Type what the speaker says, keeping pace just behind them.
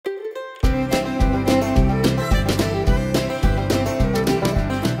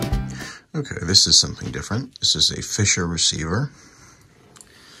Okay, this is something different. This is a Fisher receiver,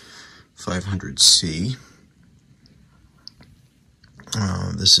 500C.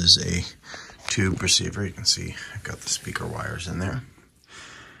 This is a tube receiver. You can see I've got the speaker wires in there.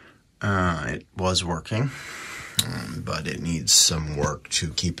 It was working, but it needs some work to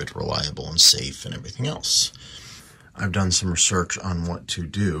keep it reliable and safe and everything else. I've done some research on what to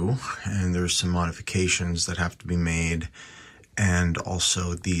do, and there's some modifications that have to be made, and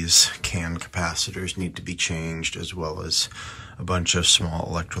also these CAN capacitors need to be changed, as well as a bunch of small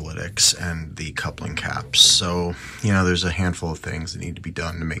electrolytics and the coupling caps. So, there's a handful of things that need to be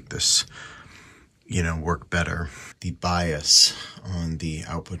done to make this, work better. The bias on the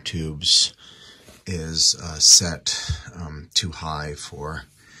output tubes is set too high for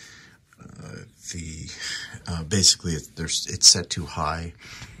basically it's set too high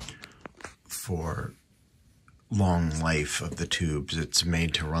for long life of the tubes. It's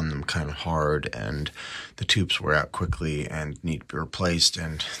made to run them kind of hard, and the tubes wear out quickly and need to be replaced,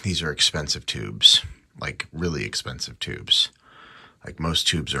 and these are expensive tubes, like really expensive tubes. Like most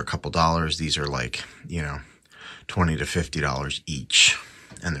tubes are a couple dollars. These are like, $20 to $50 each,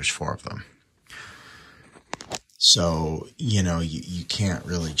 and there's 4 of them. So, you can't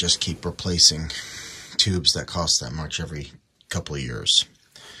really just keep replacing tubes that cost that much every couple of years.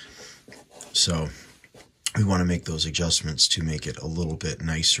 So we want to make those adjustments to make it a little bit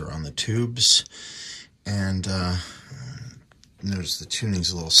nicer on the tubes. And notice the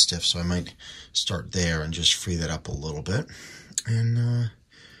tuning's a little stiff, so I might start there and just free that up a little bit. And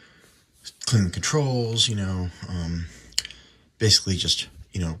clean the controls, basically just,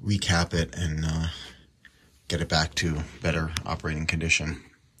 recap it and get it back to better operating condition.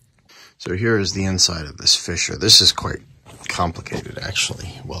 So here is the inside of this Fisher. This is quite complicated,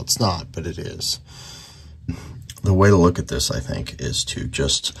 actually. Well, it's not, but it is. The way to look at this, I think, is to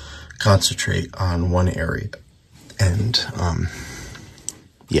just concentrate on one area. And,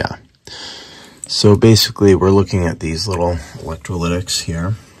 yeah. So basically, we're looking at these little electrolytics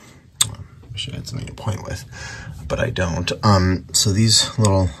here. I wish I had something to point with, but I don't. So these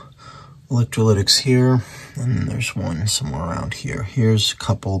little electrolytics here, and there's one somewhere around here. Here's a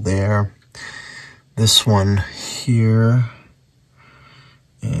couple there. This one here.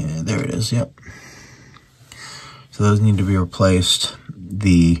 And there it is, yep. So those need to be replaced.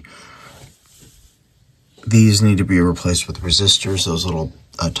 These need to be replaced with resistors, those little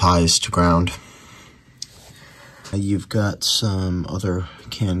ties to ground. You've got some other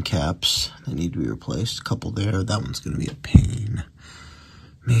CAN caps that need to be replaced. A couple there. That one's going to be a pain.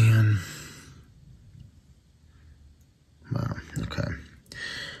 Man. Wow, okay.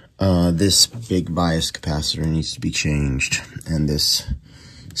 This big bias capacitor needs to be changed, and this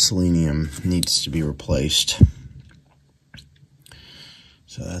selenium needs to be replaced.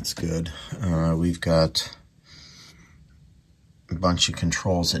 So that's good. We've got a bunch of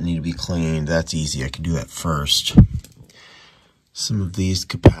controls that need to be cleaned. That's easy. I can do that first. Some of these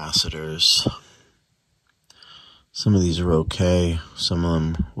capacitors, some of these are okay. Some of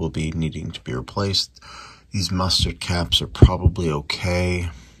them will be needing to be replaced. These mustard caps are probably okay.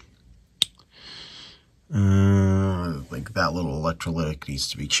 Like that little electrolytic needs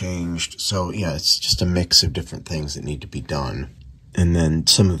to be changed. So yeah, it's just a mix of different things that need to be done. And then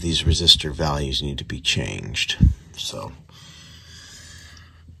some of these resistor values need to be changed. So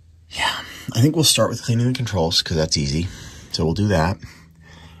yeah, I think we'll start with cleaning the controls because that's easy. So we'll do that.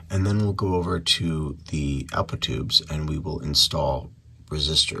 And then we'll go over to the output tubes and we will install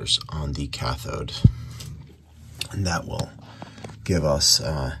resistors on the cathode. And that will give us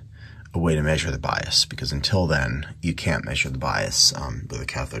a way to measure the bias, because until then, you can't measure the bias with a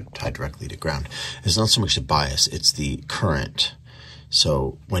cathode tied directly to ground. It's not so much the bias, it's the current.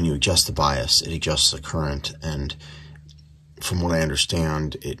 So when you adjust the bias, it adjusts the current, and from what I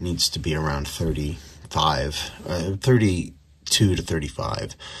understand, it needs to be around 32 to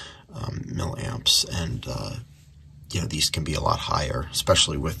 35 milliamps, and these can be a lot higher,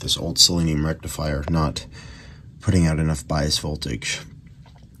 especially with this old selenium rectifier not putting out enough bias voltage.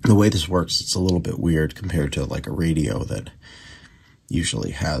 The way this works, it's a little bit weird compared to like a radio that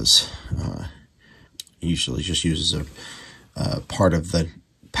usually has, usually just uses a part of the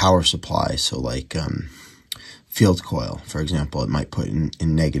power supply. So like field coil, for example, it might put in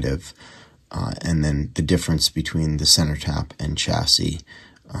negative, and then the difference between the center tap and chassis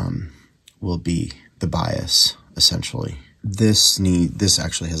will be the bias, essentially. This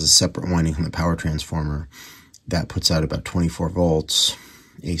actually has a separate winding from the power transformer that puts out about 24 volts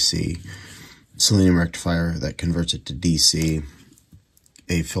AC, selenium rectifier that converts it to DC,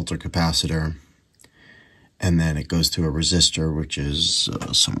 a filter capacitor, And then it goes to a resistor, which is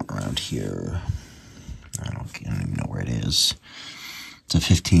somewhere around here. I don't even know where it is. It's a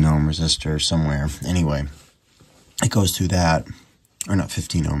 15 ohm resistor somewhere. Anyway, it goes through that, or not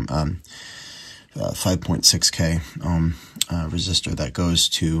 15 ohm, 5.6K ohm resistor that goes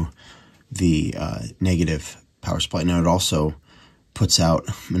to the negative power supply. Now it also puts out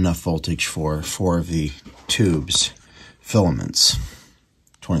enough voltage for 4 of the tubes, filaments,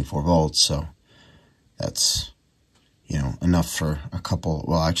 24 volts, so that's, you know, enough for a couple,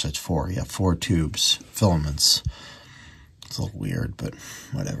 well, actually it's 4, yeah, 4 tubes, filaments. It's a little weird, but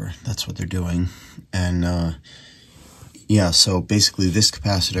whatever, that's what they're doing. And, yeah, so basically this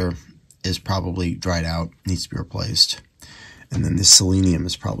capacitor is probably dried out, needs to be replaced. And then this selenium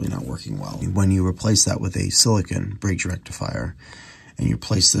is probably not working well. When you replace that with a silicon bridge rectifier, and you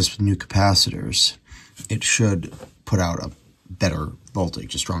replace this with new capacitors, it should put out a better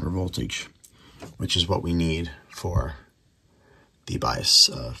voltage, a stronger voltage, which is what we need for the bias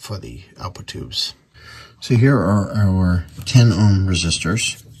for the output tubes. So here are our 10 ohm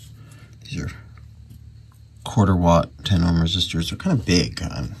resistors. These are quarter watt 10 ohm resistors. They're kind of big.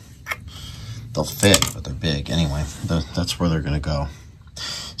 They'll fit, but they're big. Anyway, that's where they're going to go.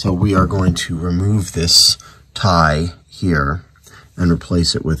 So we are going to remove this tie here and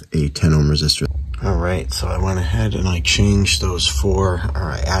replace it with a 10 ohm resistor. All right, so I went ahead and I changed those 4, or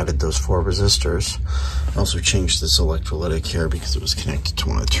I added those 4 resistors. I also changed this electrolytic here because it was connected to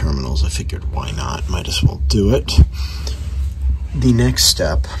one of the terminals. I figured, why not? Might as well do it. The next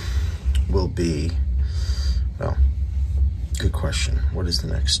step will be, well, good question. What is the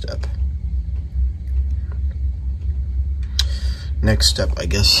next step? Next step, I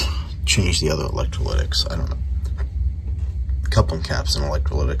guess, change the other electrolytics. I don't know. Coupling caps and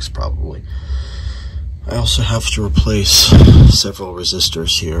electrolytics, probably. I also have to replace several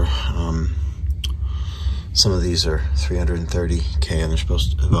resistors here. Some of these are 330K and they're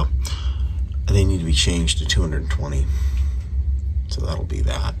supposed to, well, they need to be changed to 220. So that'll be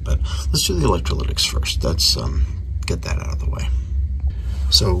that. But let's do the electrolytics first. Let's get that out of the way.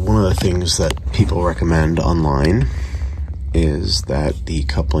 So one of the things that people recommend online is that the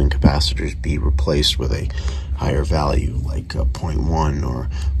coupling capacitors be replaced with a higher value, like 0.1 or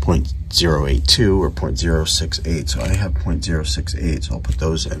 0.082 or 0.068. So I have 0.068, so I'll put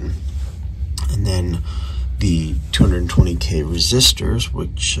those in. And then the 220K resistors,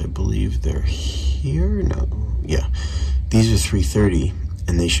 which I believe they're here. No, yeah, these are 330,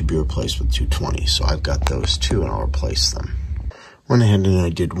 and they should be replaced with 220. So I've got those two, and I'll replace them. Went ahead and I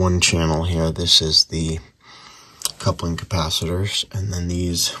did one channel here. This is the coupling capacitors, and then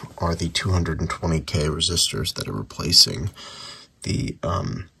these are the 220K resistors that are replacing the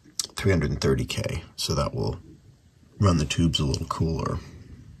 330K, so that will run the tubes a little cooler.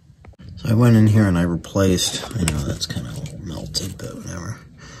 So I went in here and I replaced, I know that's kind of a little melted, but whatever,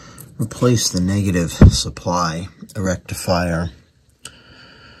 replaced the negative supply, a rectifier.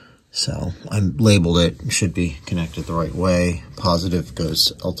 So I labeled it, it should be connected the right way. Positive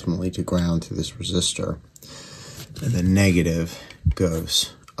goes ultimately to ground through this resistor. And the negative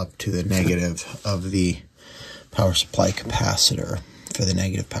goes up to the negative of the power supply capacitor for the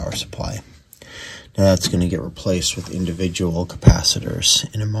negative power supply. Now that's going to get replaced with individual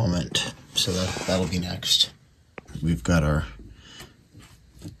capacitors in a moment. So that'll be next. We've got our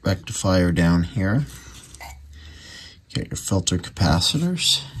rectifier down here. Get your filter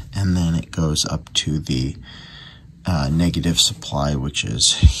capacitors, and then it goes up to the negative supply, which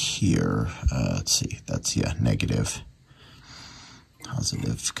is here. Let's see, that's, yeah, negative.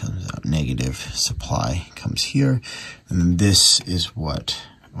 Positive comes out, negative supply comes here. And then this is what,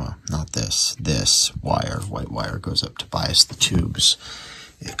 well, not this, this wire, white wire, goes up to bias the tubes.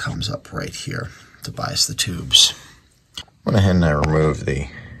 It comes up right here to bias the tubes. Went ahead and I removed the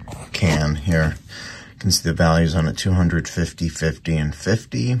can here. You can see the values on it, 250, 50, and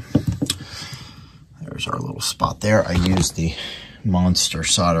 50. There's our little spot there. I used the Monster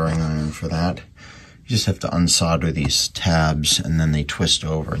soldering iron for that. You just have to unsolder these tabs and then they twist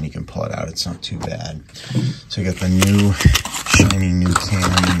over and you can pull it out. It's not too bad. So you got the new, shiny new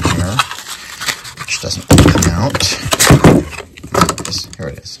can in here, which doesn't come out. Here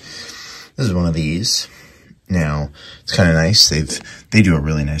it is. This is one of these. Now, it's kind of nice. They do a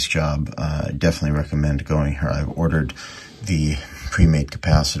really nice job. Definitely recommend going here. I've ordered the pre-made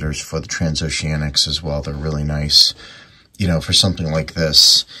capacitors for the Transoceanics as well. They're really nice. You know, for something like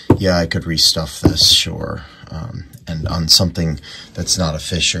this, yeah, I could restuff this, sure. And on something that's not a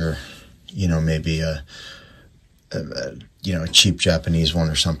Fisher, you know, maybe a cheap Japanese one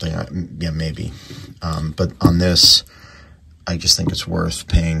or something, yeah, maybe. But on this, I just think it's worth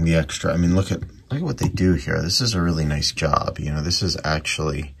paying the extra. I mean, look at look at what they do here. This is a really nice job. You know, this is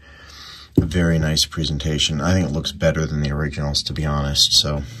actually a very nice presentation. I think it looks better than the originals, to be honest.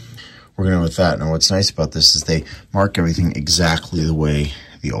 So we're going to go with that. Now, what's nice about this is they mark everything exactly the way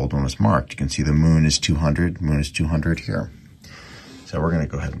the old one was marked. You can see the moon is 200, moon is 200 here. So we're going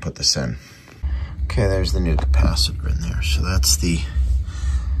to go ahead and put this in. Okay, there's the new capacitor in there. So that's the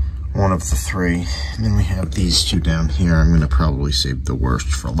one of the three. And then we have these two down here. I'm going to probably save the worst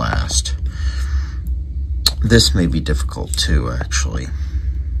for last. This may be difficult too, actually.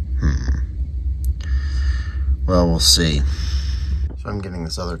 Well, we'll see. So I'm getting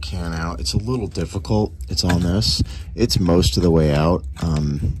this other can out. It's a little difficult. It's on this. It's most of the way out.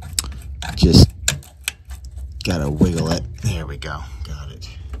 Just gotta wiggle it. There we go. Got it.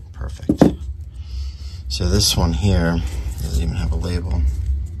 Perfect. So this one here doesn't even have a label.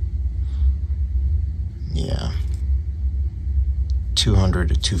 Yeah. 200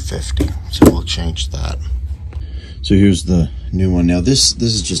 to 250. So we'll change that. So here's the new one. Now this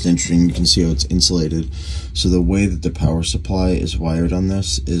is just interesting. You can see how it's insulated. So the way that the power supply is wired on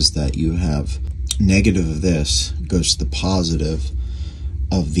this is that you have negative of this goes to the positive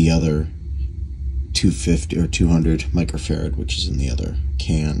of the other 250 or 200 microfarad, which is in the other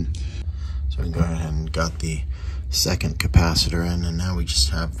can. So we go ahead and got the second capacitor in, and now we just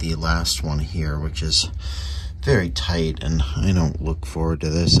have the last one here, which is very tight, and I don't look forward to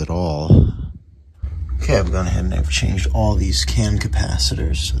this at all. Okay, I've gone ahead and I've changed all these can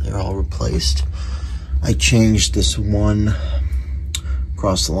capacitors, so they're all replaced. I changed this one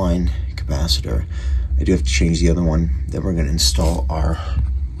cross the line capacitor. I do have to change the other one. Then we're going to install our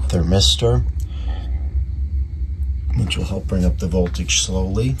thermistor, which will help bring up the voltage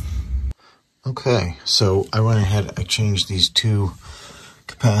slowly. Okay, so I went ahead, I changed these two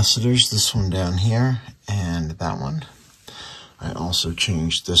capacitors, this one down here and that one. I also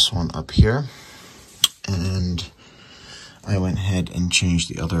changed this one up here. And I went ahead and changed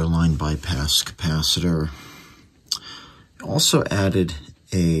the other line bypass capacitor. Also added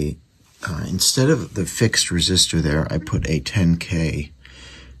a, instead of the fixed resistor there, I put a 10K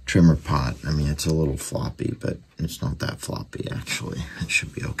trimmer pot. I mean, it's a little floppy, but it's not that floppy actually. It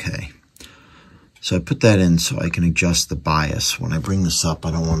should be okay. So I put that in so I can adjust the bias. When I bring this up,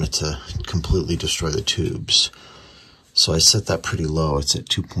 I don't want it to completely destroy the tubes. So I set that pretty low. It's at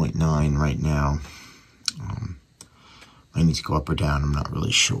 2.9 right now. I need to go up or down, I'm not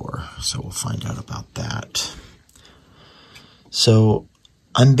really sure, so we'll find out about that. So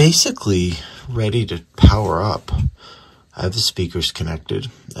I'm basically ready to power up. I have the speakers connected,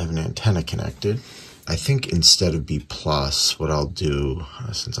 I have an antenna connected. I think instead of B+, what I'll do,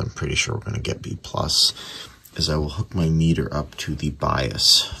 since I'm pretty sure we're going to get B+, is I will hook my meter up to the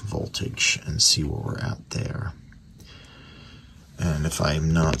bias voltage and see where we're at there. And if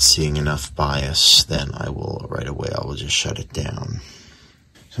I'm not seeing enough bias, then I will, right away, I will just shut it down.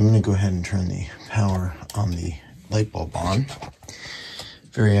 So I'm going to go ahead and turn the power on the light bulb on.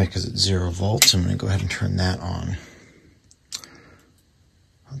 Variac is at 0 volts. I'm going to go ahead and turn that on.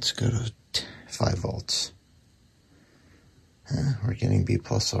 Let's go to 5 volts. We're getting B+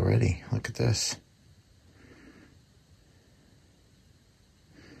 already. Look at this.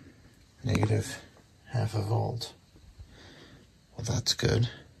 Negative half a volt. Well, that's good.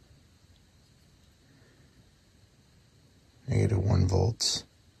 Negative 1 volts.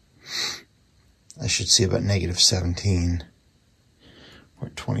 I should see about negative 17. We're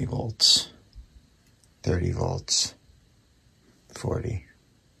at 20 volts. 30 volts. 40.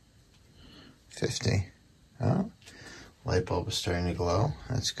 50. Oh, light bulb is starting to glow.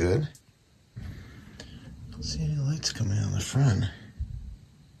 That's good. Don't see any lights coming out of the front.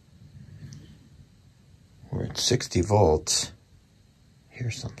 We're at 60 volts.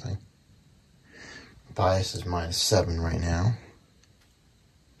 Here's something. Bias is -7 right now.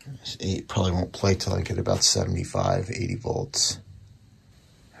 This 8 probably won't play till I get about 75, 80 volts.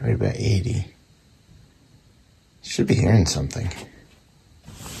 Right about 80. Should be hearing something.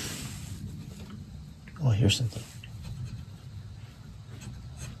 Oh, here's something.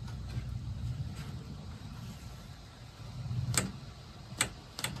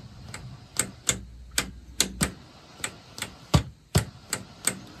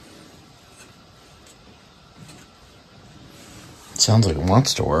 Sounds like it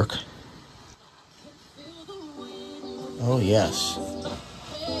wants to work. Oh, yes.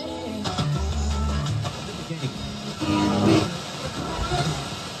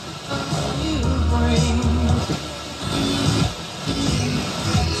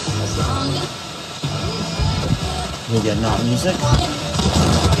 We get not music.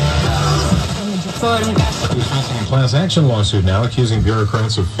 fun. He's facing a class action lawsuit now, accusing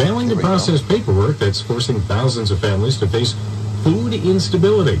bureaucrats of failing to process paperwork that's forcing thousands of families to face food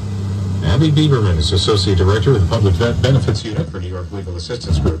instability. Abby Bieberman is Associate Director of the Public Vet Benefits Unit for New York Legal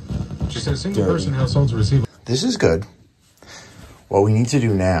Assistance Group. She says single-person households receive... This is good. What we need to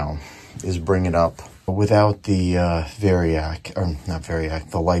do now is bring it up without the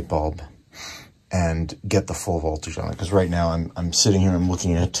the light bulb, and get the full voltage on it. Because right now I'm sitting here, I'm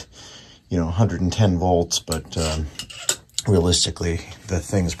looking at, 110 volts, but realistically, the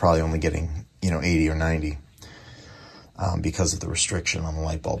thing's probably only getting, 80 or 90. Because of the restriction on the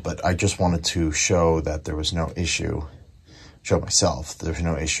light bulb. But I just wanted to show that there was no issue, show myself, there's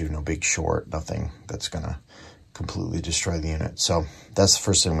no issue, no big short, nothing that's going to completely destroy the unit. So that's the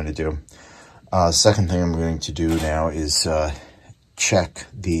first thing I'm going to do. Second thing I'm going to do now is check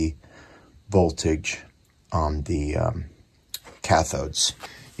the voltage on the cathodes.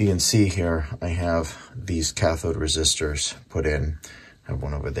 You can see here I have these cathode resistors put in. I have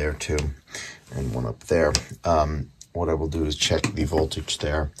one over there too, and one up there. What I will do is check the voltage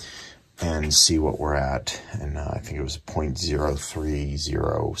there and see what we're at. And I think it was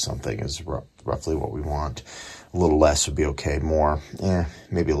 0.030 something is roughly what we want. A little less would be okay. More,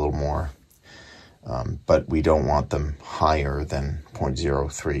 maybe a little more. But we don't want them higher than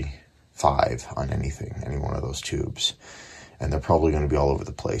 0.035 on anything, any one of those tubes. And they're probably going to be all over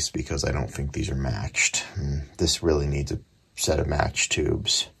the place because I don't think these are matched. This really needs a set of matched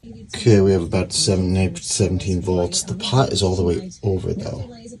tubes. Okay, we have about 17 volts. The pot is all the way over though.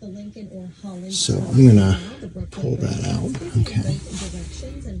 So I'm gonna pull that out. Okay.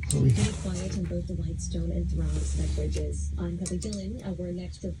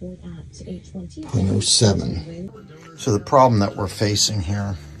 0.07. So the problem that we're facing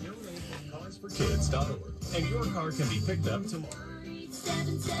here. And your car can be picked up tomorrow.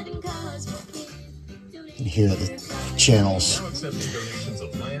 You hear the channels.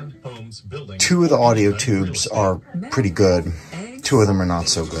 Two of the audio tubes are pretty good. Two of them are not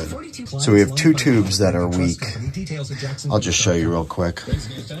so good. So we have two tubes that are weak. I'll just show you real quick.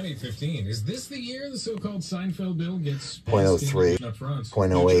 0.03,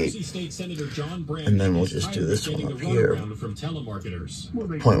 0.08, and then we'll just do this one up here.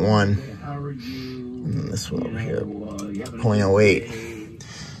 0.1, and then this one over here, 0.08.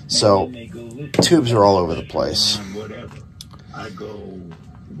 So tubes are all over the place.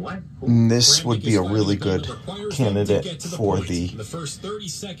 This would be a really good candidate for the,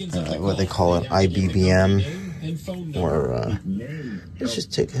 what they call it, IBBM, or, let's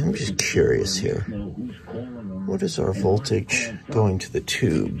just take, I'm just curious here. What is our voltage going to the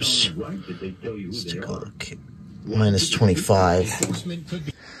tubes? Let's take a look. Minus 25.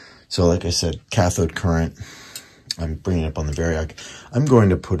 So like I said, cathode current. I'm bringing it up on the Variac. I'm going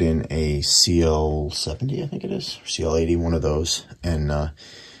to put in a CL70, I think it is, or CL80, one of those. And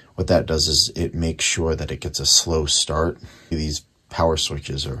what that does is it makes sure that it gets a slow start. These power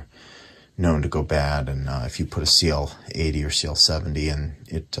switches are known to go bad, and if you put a CL80 or CL70 in,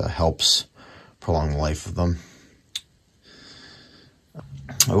 it helps prolong the life of them.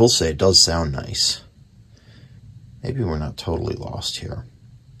 I will say it does sound nice. Maybe we're not totally lost here.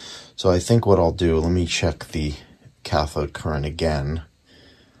 So I think what I'll do, let me check the cathode current again.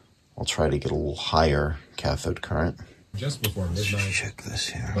 I'll try to get a little higher cathode current. Just before midnight, check this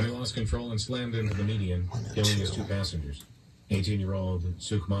here. When he lost control and slammed into the median, killing his two passengers. 18-year-old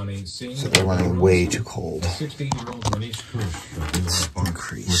Sukhmani Singh. So they're running way too cold. 16-year-old Manish Kush. Let's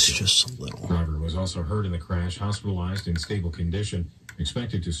increase just a little. The driver was also hurt in the crash, hospitalized in stable condition,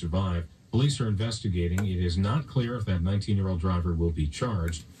 expected to survive. Police are investigating. It is not clear if that 19-year-old driver will be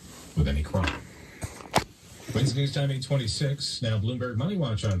charged with any crime. Wednesday News Time 8:26. Now Bloomberg Money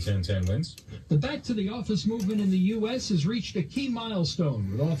Watch on 1010 Wins. The back to the office movement in the U.S. has reached a key milestone,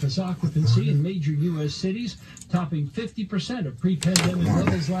 with office occupancy in major U.S. cities topping 50% of pre-pandemic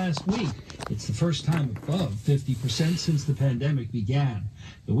levels last week. It's the first time above 50% since the pandemic began.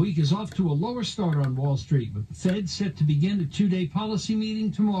 The week is off to a lower start on Wall Street, with the Fed set to begin a two-day policy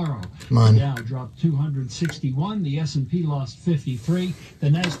meeting tomorrow. The Dow dropped 261, the S&P lost 53, the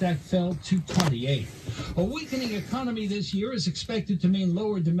NASDAQ fell 228. A weakening economy this year is expected to mean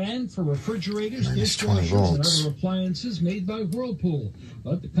lower demand for refrigerators, dishwashers, and other appliances made by Whirlpool.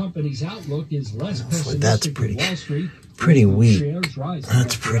 But the company's outlook is less pessimistic than Wall Street. Pretty weak.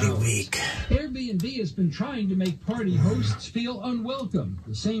 That's pretty weak. Airbnb has been trying to make party hosts feel unwelcome.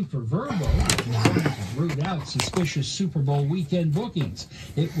 The same for Vrbo, which is trying to root out suspicious Super Bowl weekend bookings.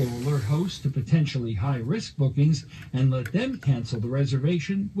 It will alert hosts to potentially high-risk bookings and let them cancel the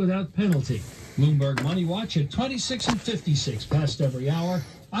reservation without penalty. Bloomberg Money Watch at 26 and 56 past every hour.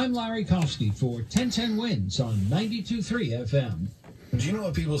 I'm Larry Kofsky for 1010 Wins on 92.3 FM. Do you know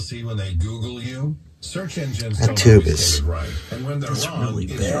what people see when they Google you? Search engines That don't tube always is- get it right. And when they're that's wrong, really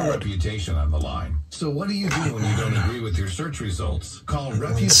it's bad. your reputation on the line. So what do you do when you don't agree with your search results? Call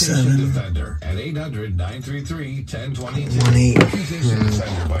Reputation Defender at 800-933-1022. Reputation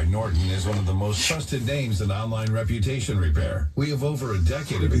Defender by Norton is one of the most trusted names in online reputation repair. We have over a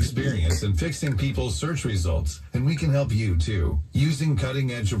decade of experience in fixing people's search results, and we can help you too. Using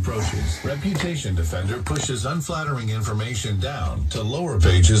cutting-edge approaches, Reputation Defender pushes unflattering information down to lower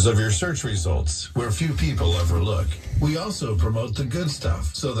pages of your search results, where few people ever look. We also promote the good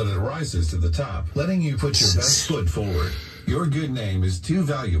stuff so that it rises to the top, letting you put your best foot forward. Your good name is too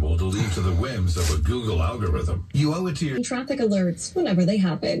valuable to leave to the whims of a Google algorithm. You owe it to your... Traffic alerts whenever they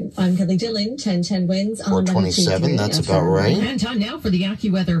happen. I'm Kelly Dillon, 1010 Wins on 427, that's about right. And time now for the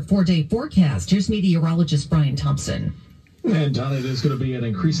AccuWeather 4-day forecast. Here's meteorologist Brian Thompson. And it is going to be an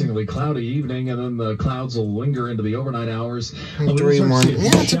increasingly cloudy evening, and then the clouds will linger into the overnight hours. 3-1.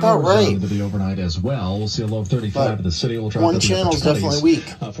 Yeah, it's about right. Into the overnight as well. We'll see a low of 35 in the city. We'll drop one to the channel's upper 20s, definitely weak.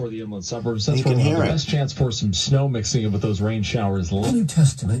 For the inland suburbs. That's You where can we'll have hear the it. best chance for some snow mixing in with those rain showers. New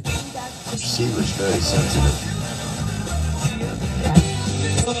Testament. Receiver's very sensitive.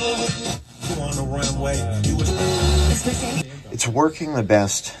 It's working the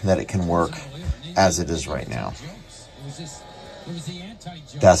best that it can work as it is right now.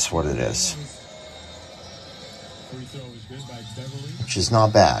 That's what it is. Which is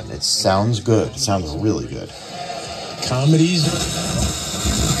not bad. It sounds good. It sounds really good. Comedies.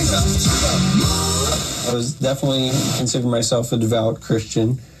 I was definitely considered myself a devout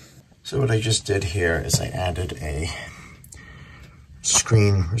Christian. So what I just did here is I added a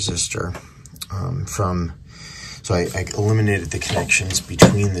screen resistor so I eliminated the connections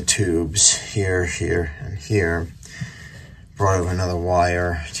between the tubes here, here, and here. Brought over another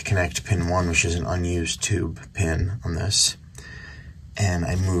wire to connect pin 1, which is an unused tube pin on this. And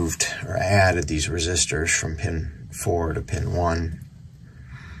I added these resistors from pin 4 to pin 1.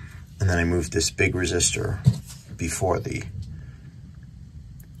 And then I moved this big resistor before the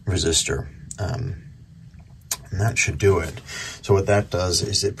resistor. And that should do it. So what that does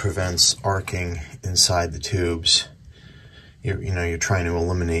is it prevents arcing inside the tubes. You're trying to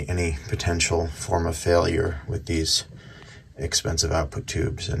eliminate any potential form of failure with these expensive output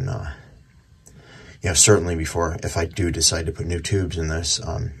tubes. And certainly if I do decide to put new tubes in this,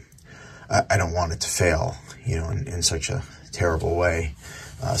 I don't want it to fail, in such a terrible way,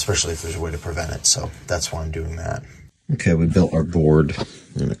 especially if there's a way to prevent it. So that's why I'm doing that. Okay, we built our board. I'm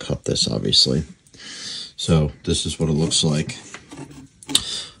going to cut this, obviously. So this is what it looks like.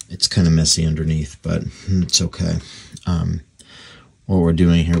 It's kind of messy underneath, but it's okay. What we're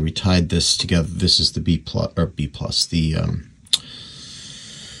doing here, we tied this together. This is the B plus, the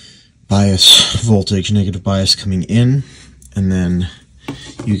bias voltage, negative bias coming in, and then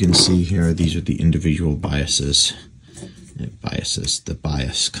you can see here these are the individual biases. The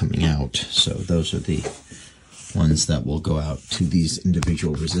bias coming out. So those are the ones that will go out to these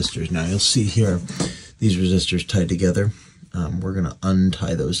individual resistors. Now you'll see here these resistors tied together. We're going to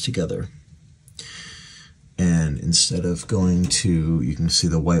untie those together. And instead of going to, you can see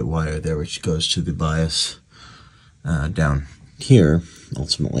the white wire there, which goes to the bias down here,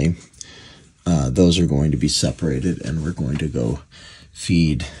 ultimately. Those are going to be separated, and we're going to go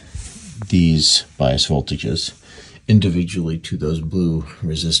feed these bias voltages individually to those blue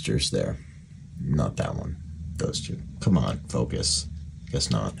resistors there. Not that one. Those two. Come on, focus. Guess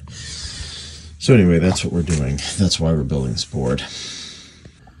not. So anyway, that's what we're doing. That's why we're building this board.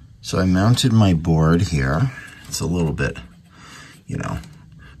 So I mounted my board here. It's a little bit,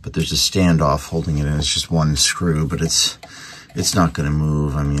 but there's a standoff holding it in. It's just one screw, but it's not going to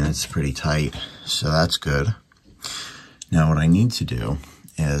move. I mean, it's pretty tight, so that's good. Now what I need to do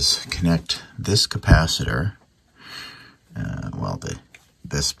is connect this capacitor,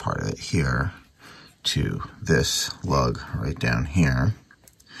 this part of it here, to this lug right down here.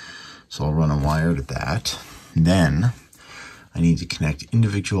 So I'll run a wire to that. Then I need to connect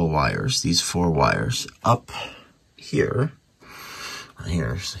individual wires, these 4 wires, up here,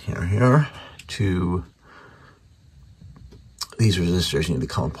 here, to these resistors need to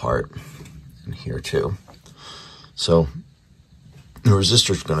come apart, and here too. So the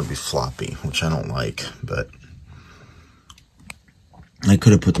resistor's going to be floppy, which I don't like, but I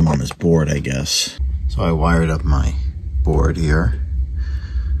could have put them on this board, I guess. So I wired up my board here.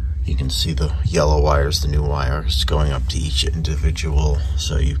 You can see the yellow wires, the new wires, going up to each individual.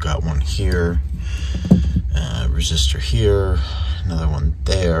 So you've got one here, resistor here, another one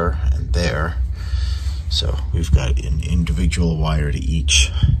there, and there. So we've got an individual wire to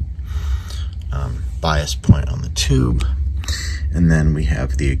each bias point on the tube, and then we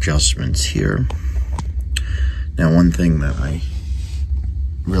have the adjustments here. Now, one thing that I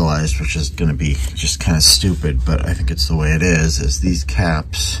realized, which is going to be just kind of stupid, but I think it's the way it is these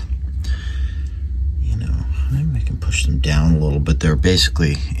caps, you know, maybe I can push them down a little, but they're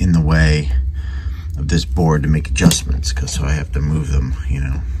basically in the way of this board to make adjustments, because so I have to move them, you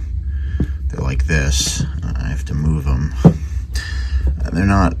know. They're like this. I have to move them.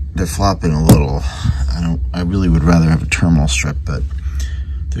 They're flopping a little. I really would rather have a terminal strip, but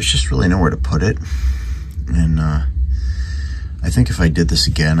there's just really nowhere to put it. And I think if I did this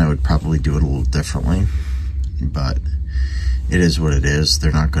again, I would probably do it a little differently. But it is what it is.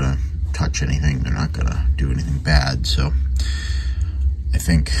 They're not going to touch anything. They're not going to do anything bad. So I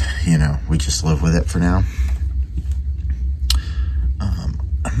think, you know, we just live with it for now.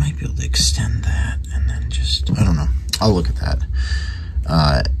 I might be able to extend that and then just, I don't know. I'll look at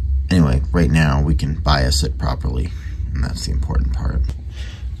that. Anyway, right now we can bias it properly, and that's the important part.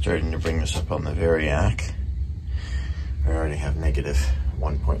 Starting to bring this up on the Variac. I already have negative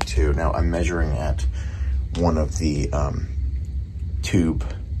 1.2. Now I'm measuring at one of the tube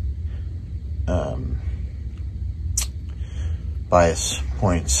bias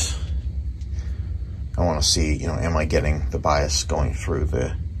points. I want to see, you know, am I getting the bias going through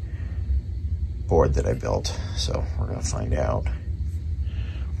the board that I built? So we're going to find out.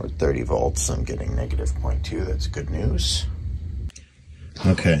 We're at 30 volts. I'm getting negative 0.2. That's good news.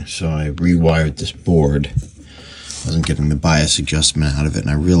 Okay, so I rewired this board. I wasn't getting the bias adjustment out of it,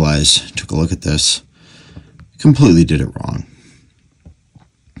 and I realized, took a look at this, completely did it wrong.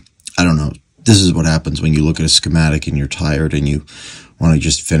 I don't know. This is what happens when you look at a schematic and you're tired and you want to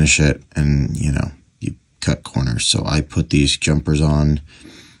just finish it, and, you know, you cut corners. So I put these jumpers on.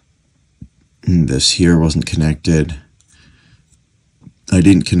 This here wasn't connected. I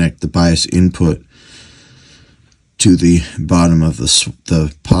didn't connect the bias input to the bottom of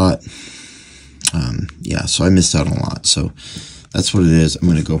the pot. Yeah, so I missed out on a lot. So that's what it is. I'm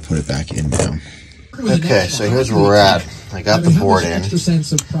going to go put it back in now. Okay, so here's where we're at. I got the board in.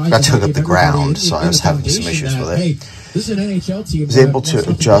 Got to hook up the ground, so I was having some issues with it. I was able to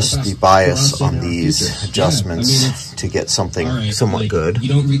adjust the bias on these adjustments to get something somewhat good. You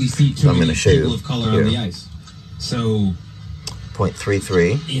don't really see So I'm going to show you on the ice. So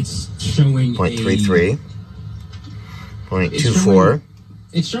 0.33, it's showing 0.33, 0.24,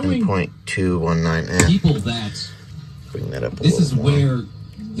 it's showing 0.219. people that Bring that up a this is little more.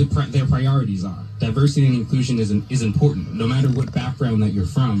 where their priorities are. Diversity and inclusion is important. No matter what background that you're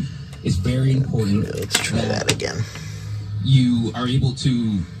from, it's very important. Let's try that again. You are able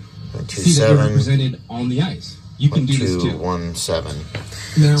to 0.27, see that you're represented on the ice. You can do this too.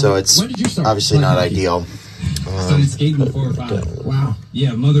 0.217. Now, So it's when did you start obviously playing not hockey? ideal. Started skating at 4 or 5. Wow.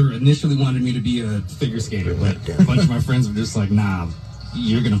 Yeah, mother initially wanted me to be a figure skater, but a bunch of my friends were just like, nah,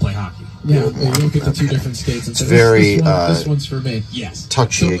 you're going to play hockey. Yeah, you look at the two different skates and It's say, very, this one's for me. Yes.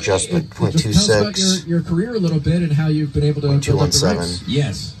 touchy adjustment, Just tell us about 0.26, your career a little bit and how you've been able to build up the ranks. 0.217,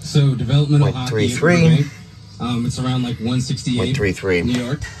 Yes. So developmental hockey. 0.33. It's around like 168. 0.33. New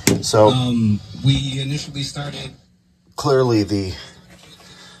York. So We initially started. clearly the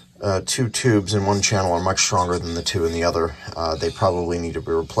two tubes in one channel are much stronger than the two in the other. They probably need to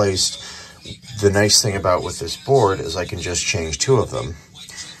be replaced. The nice thing about with this board is I can just change two of them.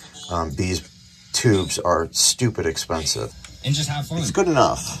 These tubes are stupid expensive. And just have fun. It's good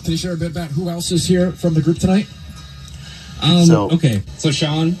enough. Can you share a bit about who else is here from the group tonight? Okay, so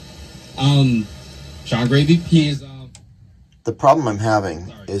Sean Gravy, he is. The problem I'm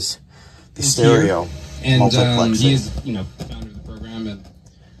having is the stereo And multiplexing. he is, you know, the founder of the program. And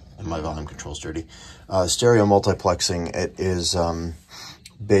My volume control's dirty. Stereo multiplexing, it is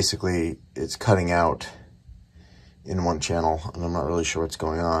basically, it's cutting out in one channel, and I'm not really sure what's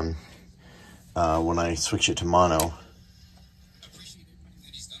going on. When I switch it to mono,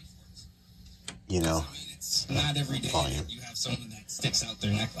 you know, it's not every day volume. you have someone that sticks out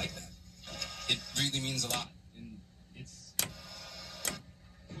their neck like that. It really means a lot. And it's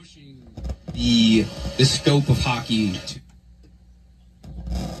pushing the scope of hockey to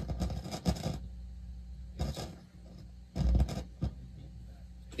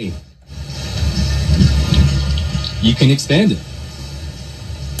you can expand it.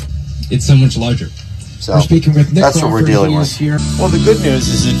 It's so much larger. So We're speaking with Nick that's what we're Crawford. dealing He with. is here. Well, the good news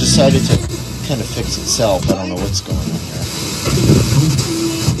is it decided to kind of fix itself. I don't know what's going on here.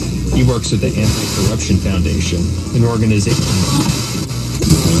 He works at the Anti-Corruption Foundation, an organization. Of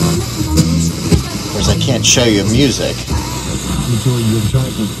course, I can't show you music. Enjoy your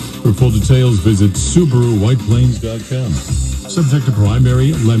time. For full details, visit SubaruWhitePlains.com. Subject to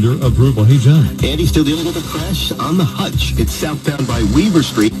primary lender approval. Hey, John. Andy still dealing with a crash on the Hutch. It's southbound by Weaver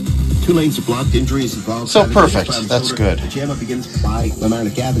Street. 2 lanes are blocked. Injuries involved. So perfect. That's good. The jam up begins by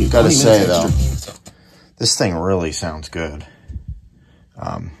Mamaroneck Avenue. Gotta say though, this thing really sounds good.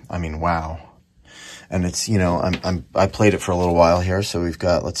 I mean, wow. And it's, you know, I played it for a little while here, so we've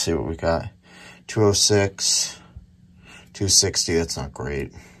got, let's see what we got. 206, 260, that's not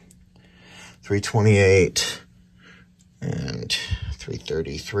great. 328, and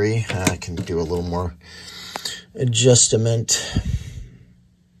 333. I can do a little more adjustment.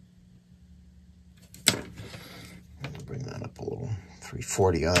 Bring that up a little.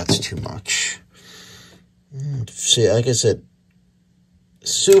 340, oh, that's too much. See, like I said,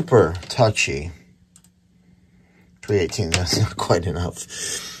 super touchy. 318, that's not quite enough.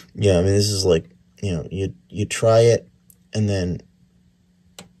 Yeah, I mean, this is like, you know, you try it, and then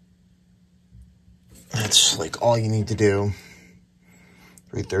that's like all you need to do.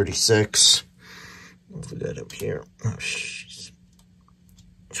 336. Move that up here. Oh, jeez.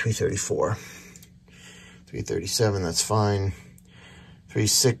 334. 337, that's fine.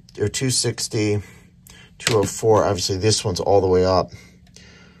 260. 204, obviously this one's all the way up.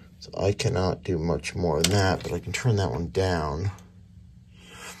 So I cannot do much more than that, but I can turn that one down.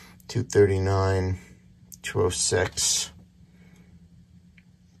 239, 206,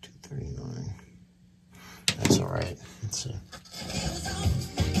 239. That's all right. Let's see.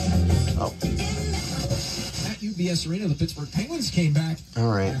 Oh. At UBS Arena, the Pittsburgh Penguins came back.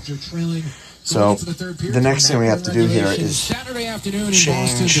 All right. After trailing. So the next thing we have to do here is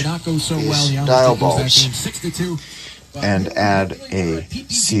change these dial bulbs and add a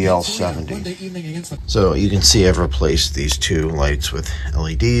CL70. So you can see I've replaced these two lights with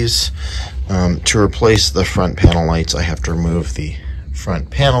LEDs. To replace the front panel lights, I have to remove the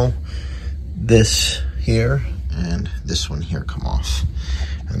front panel. This here and this one here come off.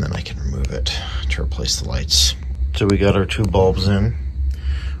 And then I can remove it to replace the lights. So we got our two bulbs in.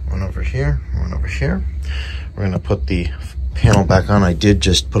 One over here, one over here. We're gonna put the panel back on. I did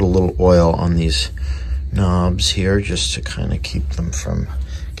just put a little oil on these knobs here just to kind of keep them from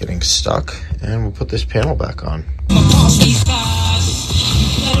getting stuck. And we'll put this panel back on.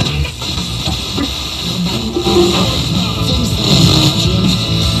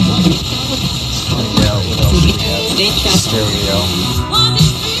 Stereo.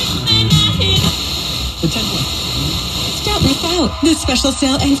 Stop right out. This special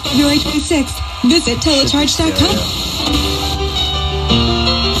sale ends February 26th. Visit telecharge.com.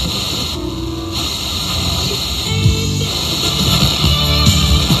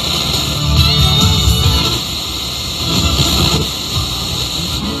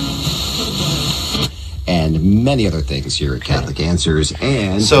 And many other things here at Catholic Answers.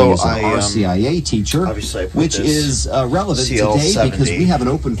 And so he's an RCIA teacher, which is relevant today because we have an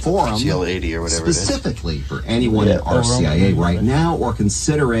open forum CL80 or whatever specifically for anyone at RCIA right now or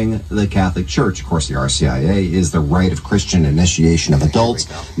considering the Catholic Church. Of course, the RCIA is the Rite of Christian Initiation of Adults,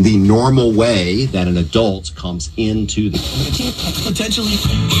 the normal way that an adult comes into the community. Potentially.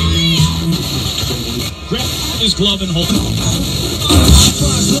 Grab his glove and hold it.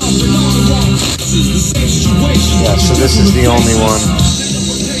 Yeah, so this is the only one.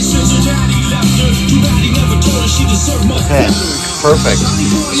 Okay, perfect.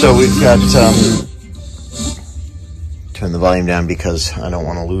 So we've got, turn the volume down because I don't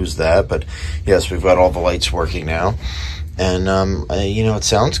want to lose that, but yes, we've got all the lights working now. And, you know, it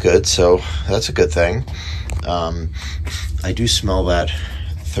sounds good, so that's a good thing. I do smell that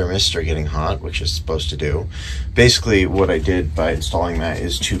thermistor getting hot, which is supposed to do. Basically, what I did by installing that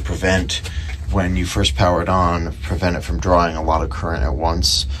is to prevent, when you first power it on, prevent it from drawing a lot of current at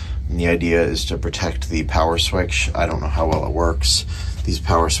once. And the idea is to protect the power switch. I don't know how well it works. These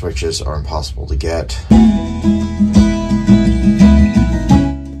power switches are impossible to get.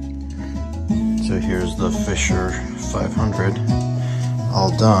 So here's the Fisher 500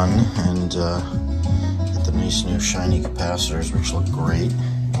 all done, and got the nice new shiny capacitors, which look great.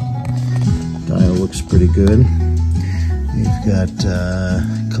 Dial looks pretty good. We've got a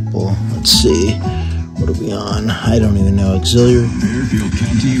couple, let's see, what are we on? I don't even know. Auxiliary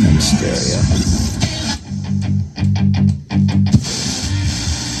and stereo.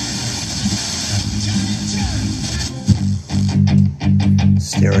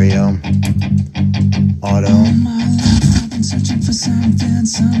 Stereo, auto,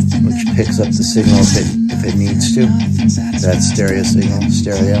 which picks up the signal if it needs to. That's stereo signal,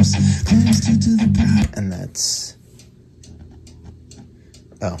 stereo. And that's,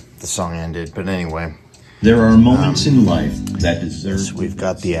 oh, the song ended, but anyway, There are moments in life that deserve. So we've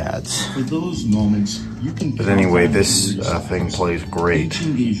got the ads. For those moments, you can. But anyway, this thing plays great.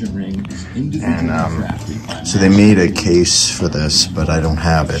 And so they made a case for this, but I don't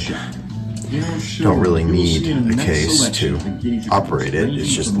have it. Don't really need a case to operate it. It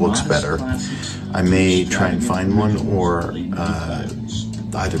just looks better. I may try and find one, or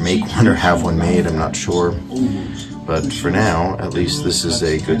either make one or have one made. I'm not sure. But for now, at least this is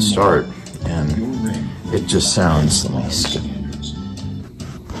a good start. And it just sounds,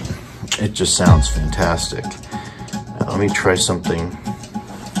 it just sounds fantastic. Let me try something.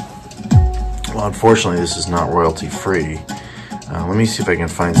 Well, unfortunately, this is not royalty free. Let me see if I can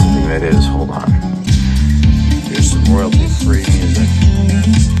find something that is. Hold on. Here's some royalty free music.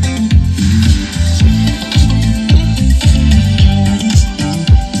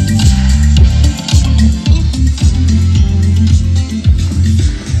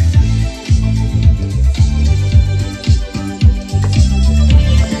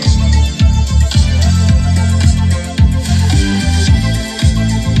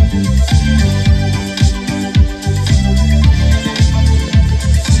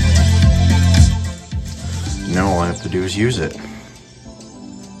 Now all I have to do is use it.